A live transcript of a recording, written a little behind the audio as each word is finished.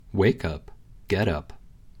Wake up, get up,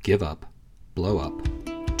 give up, blow up,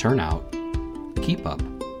 turn out, keep up,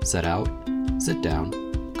 set out, sit down,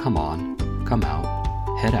 come on, come out,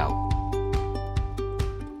 head out.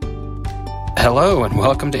 Hello and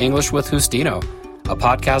welcome to English with Justino, a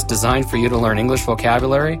podcast designed for you to learn English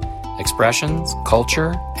vocabulary, expressions,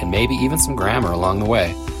 culture, and maybe even some grammar along the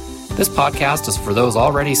way. This podcast is for those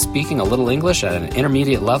already speaking a little English at an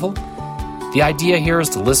intermediate level. The idea here is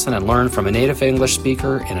to listen and learn from a native English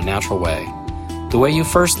speaker in a natural way. The way you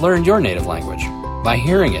first learned your native language, by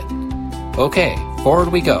hearing it. Okay,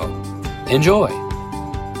 forward we go. Enjoy!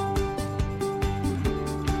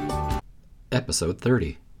 Episode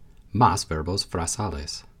 30. Más verbos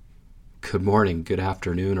frasales. Good morning, good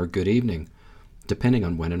afternoon, or good evening, depending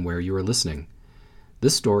on when and where you are listening.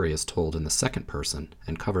 This story is told in the second person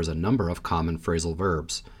and covers a number of common phrasal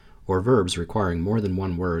verbs, or verbs requiring more than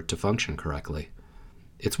one word to function correctly.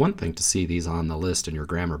 It's one thing to see these on the list in your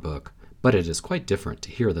grammar book, but it is quite different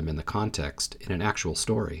to hear them in the context in an actual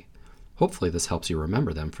story. Hopefully this helps you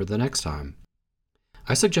remember them for the next time.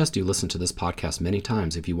 I suggest you listen to this podcast many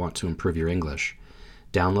times if you want to improve your English.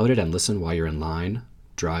 Download it and listen while you're in line,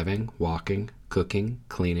 driving, walking, cooking,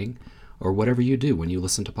 cleaning, or whatever you do when you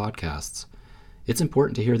listen to podcasts. It's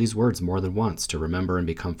important to hear these words more than once to remember and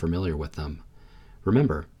become familiar with them.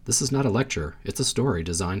 Remember, this is not a lecture, it's a story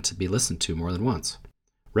designed to be listened to more than once.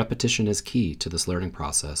 Repetition is key to this learning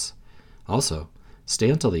process. Also,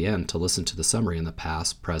 stay until the end to listen to the summary in the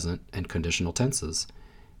past, present, and conditional tenses.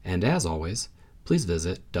 And as always, please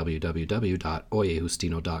visit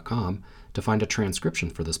www.oyejustino.com to find a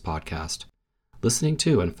transcription for this podcast. Listening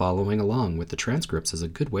to and following along with the transcripts is a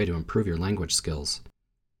good way to improve your language skills.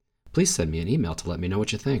 Please send me an email to let me know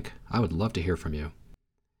what you think. I would love to hear from you.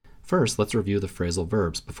 First, let's review the phrasal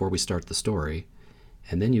verbs before we start the story,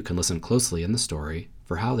 and then you can listen closely in the story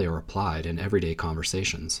for how they are applied in everyday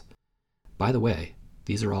conversations. By the way,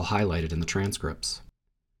 these are all highlighted in the transcripts.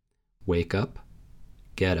 Wake up,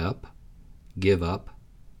 get up, give up,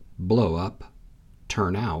 blow up,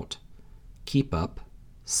 turn out, keep up,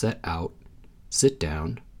 set out, sit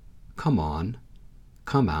down, come on,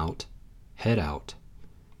 come out, head out.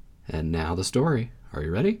 And now the story. Are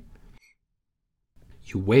you ready?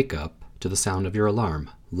 You wake up to the sound of your alarm,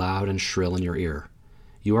 loud and shrill in your ear.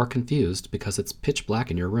 You are confused because it's pitch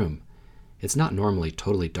black in your room. It's not normally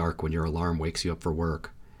totally dark when your alarm wakes you up for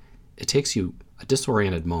work. It takes you a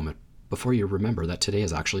disoriented moment before you remember that today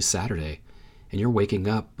is actually Saturday, and you're waking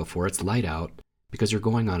up before it's light out because you're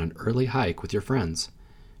going on an early hike with your friends.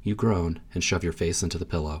 You groan and shove your face into the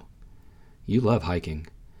pillow. You love hiking,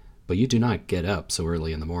 but you do not get up so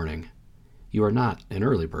early in the morning. You are not an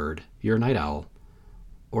early bird, you're a night owl.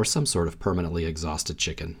 Or some sort of permanently exhausted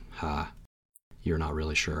chicken. You're not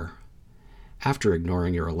really sure. After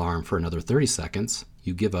ignoring your alarm for another 30 seconds,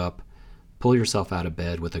 you give up, pull yourself out of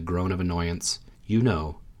bed with a groan of annoyance. You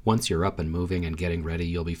know, once you're up and moving and getting ready,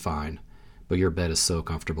 you'll be fine, but your bed is so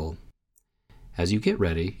comfortable. As you get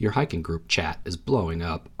ready, your hiking group chat is blowing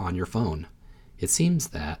up on your phone. It seems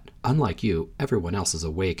that, unlike you, everyone else is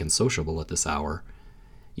awake and sociable at this hour.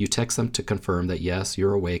 You text them to confirm that yes,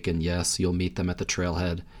 you're awake and yes, you'll meet them at the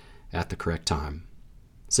trailhead at the correct time.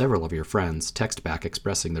 Several of your friends text back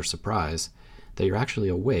expressing their surprise that you're actually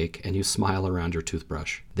awake, and you smile around your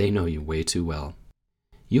toothbrush. They know you way too well.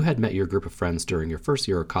 You had met your group of friends during your first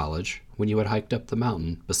year of college when you had hiked up the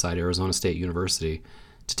mountain beside Arizona State University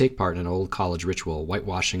to take part in an old college ritual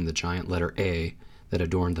whitewashing the giant letter A that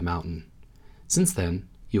adorned the mountain. Since then,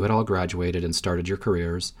 you had all graduated and started your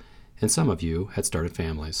careers, and some of you had started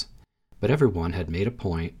families. But everyone had made a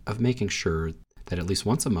point of making sure that at least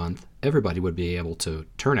once a month, everybody would be able to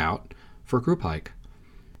turn out for a group hike.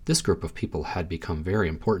 This group of people had become very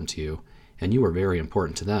important to you, and you were very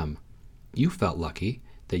important to them. You felt lucky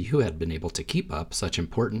that you had been able to keep up such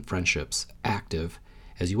important friendships active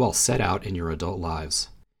as you all set out in your adult lives.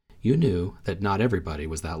 You knew that not everybody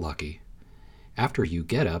was that lucky. After you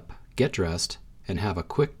get up, get dressed, and have a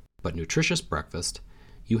quick but nutritious breakfast,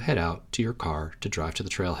 you head out to your car to drive to the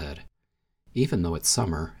trailhead. Even though it's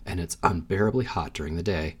summer and it's unbearably hot during the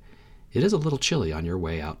day, it is a little chilly on your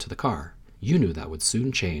way out to the car. You knew that would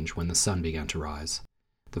soon change when the sun began to rise.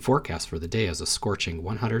 The forecast for the day is a scorching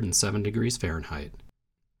 107 degrees Fahrenheit.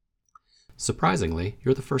 Surprisingly,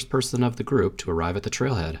 you're the first person of the group to arrive at the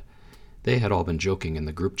trailhead. They had all been joking in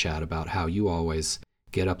the group chat about how you always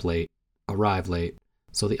get up late, arrive late,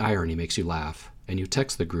 so the irony makes you laugh, and you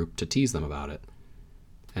text the group to tease them about it.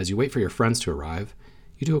 As you wait for your friends to arrive,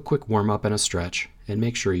 you do a quick warm-up and a stretch, and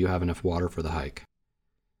make sure you have enough water for the hike.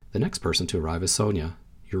 The next person to arrive is Sonia,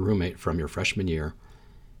 your roommate from your freshman year.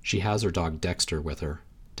 She has her dog Dexter with her.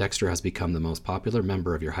 Dexter has become the most popular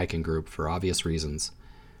member of your hiking group for obvious reasons.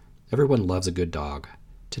 Everyone loves a good dog.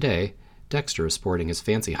 Today, Dexter is sporting his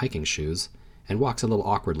fancy hiking shoes and walks a little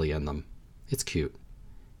awkwardly in them. It's cute.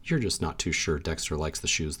 You're just not too sure Dexter likes the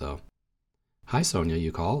shoes, though. "Hi, Sonia,"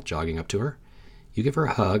 you call, jogging up to her. You give her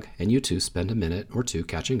a hug, and you two spend a minute or two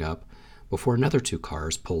catching up before another 2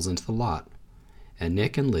 cars pulls into the lot. And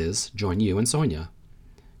Nick and Liz join you and Sonia.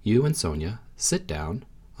 You and Sonia sit down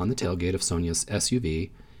on the tailgate of Sonia's SUV,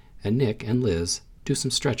 and Nick and Liz do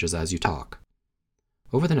some stretches as you talk.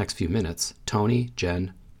 Over the next few minutes, Tony,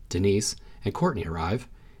 Jen, Denise, and Courtney arrive,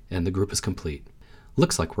 and the group is complete.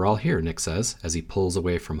 "Looks like we're all here," Nick says, as he pulls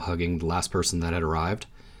away from hugging the last person that had arrived.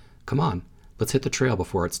 "Come on, let's hit the trail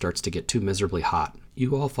before it starts to get too miserably hot."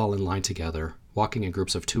 You all fall in line together, walking in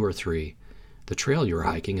groups of 2 or 3. The trail you are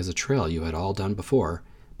hiking is a trail you had all done before,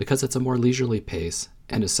 because it's a more leisurely pace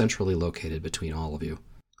and is centrally located between all of you.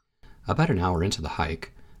 About an hour into the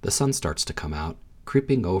hike, the sun starts to come out,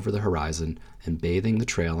 creeping over the horizon and bathing the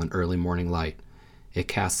trail in early morning light. It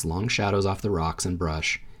casts long shadows off the rocks and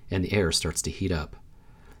brush, and the air starts to heat up.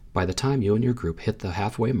 By the time you and your group hit the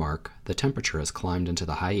halfway mark, the temperature has climbed into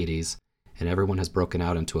the high 80s, and everyone has broken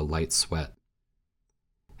out into a light sweat.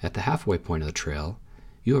 At the halfway point of the trail,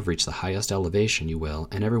 you have reached the highest elevation you will,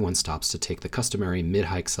 and everyone stops to take the customary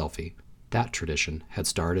mid-hike selfie. That tradition had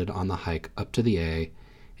started on the hike up to the A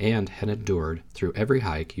and had endured through every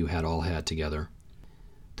hike you had all had together.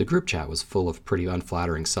 The group chat was full of pretty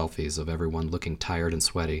unflattering selfies of everyone looking tired and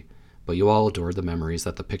sweaty, but you all adored the memories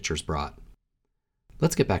that the pictures brought.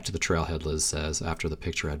 "Let's get back to the trailhead," Liz says after the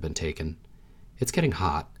picture had been taken. "It's getting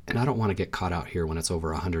hot, and I don't want to get caught out here when it's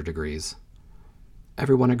over 100 degrees.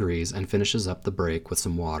 Everyone agrees and finishes up the break with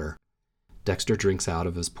some water. Dexter drinks out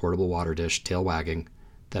of his portable water dish, tail wagging.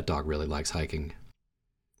 That dog really likes hiking.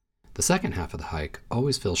 The second half of the hike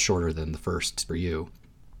always feels shorter than the first for you.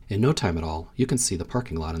 In no time at all, you can see the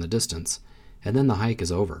parking lot in the distance, and then the hike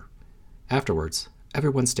is over. Afterwards,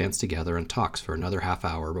 everyone stands together and talks for another half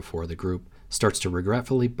hour before the group starts to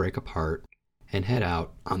regretfully break apart and head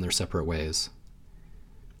out on their separate ways.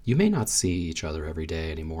 You may not see each other every day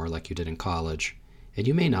anymore like you did in college, and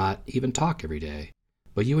you may not even talk every day,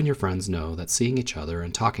 but you and your friends know that seeing each other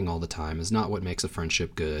and talking all the time is not what makes a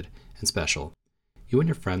friendship good and special. You and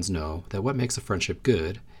your friends know that what makes a friendship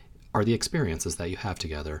good are the experiences that you have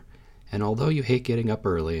together, and although you hate getting up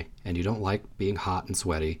early and you don't like being hot and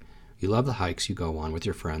sweaty, you love the hikes you go on with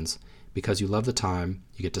your friends because you love the time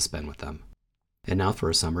you get to spend with them. And now for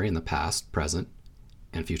a summary in the past, present,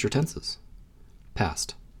 and future tenses.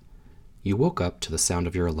 Past. You woke up to the sound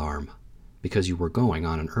of your alarm because you were going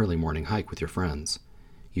on an early morning hike with your friends.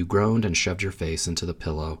 You groaned and shoved your face into the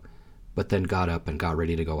pillow, but then got up and got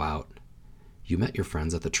ready to go out. You met your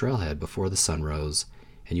friends at the trailhead before the sun rose,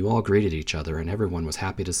 and you all greeted each other, and everyone was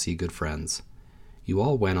happy to see good friends. You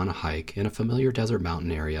all went on a hike in a familiar desert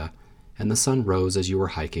mountain area, and the sun rose as you were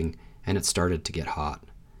hiking, and it started to get hot.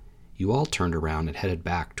 You all turned around and headed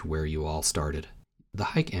back to where you all started.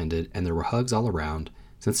 The hike ended, and there were hugs all around,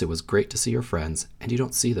 since it was great to see your friends, and you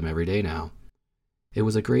don't see them every day now. It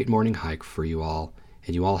was a great morning hike for you all,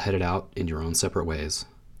 and you all headed out in your own separate ways.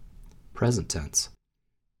 Present tense.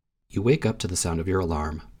 You wake up to the sound of your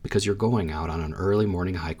alarm because you're going out on an early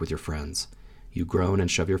morning hike with your friends. You groan and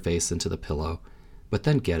shove your face into the pillow, but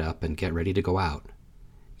then get up and get ready to go out.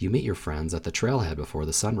 You meet your friends at the trailhead before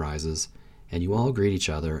the sun rises, and you all greet each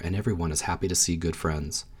other, and everyone is happy to see good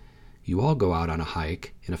friends. You all go out on a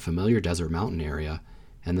hike in a familiar desert mountain area,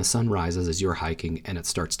 and the sun rises as you're hiking and it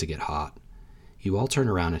starts to get hot. You all turn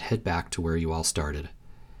around and head back to where you all started.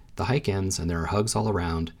 The hike ends and there are hugs all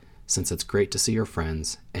around, since it's great to see your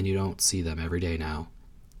friends and you don't see them every day now.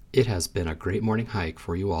 It has been a great morning hike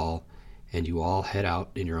for you all, and you all head out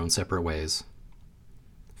in your own separate ways.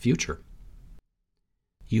 Future.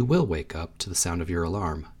 You will wake up to the sound of your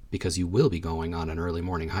alarm because you will be going on an early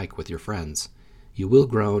morning hike with your friends. You will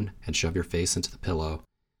groan and shove your face into the pillow,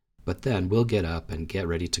 but then will get up and get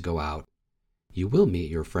ready to go out. You will meet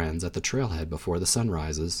your friends at the trailhead before the sun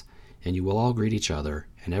rises, and you will all greet each other,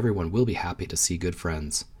 and everyone will be happy to see good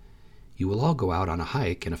friends. You will all go out on a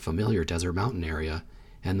hike in a familiar desert mountain area,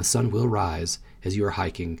 and the sun will rise as you are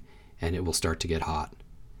hiking, and it will start to get hot.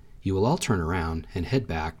 You will all turn around and head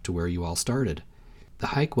back to where you all started. The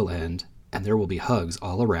hike will end, and there will be hugs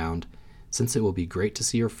all around, since it will be great to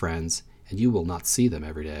see your friends, and you will not see them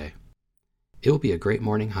every day. It will be a great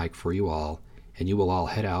morning hike for you all, and you will all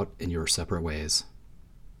head out in your separate ways.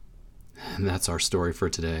 And that's our story for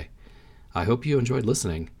today. I hope you enjoyed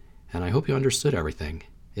listening, and I hope you understood everything.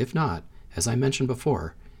 If not, as I mentioned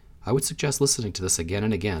before, I would suggest listening to this again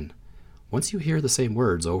and again. Once you hear the same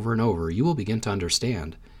words over and over, you will begin to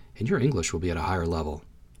understand, and your English will be at a higher level.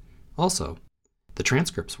 Also, the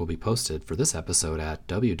transcripts will be posted for this episode at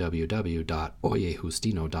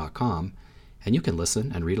www.oyejustino.com, and you can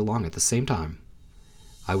listen and read along at the same time.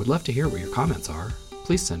 I would love to hear what your comments are.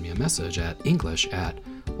 Please send me a message at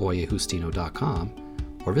english@oyejustino.com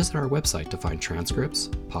or visit our website to find transcripts,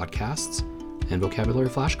 podcasts, and vocabulary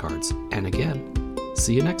flashcards. And again,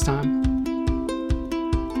 see you next time.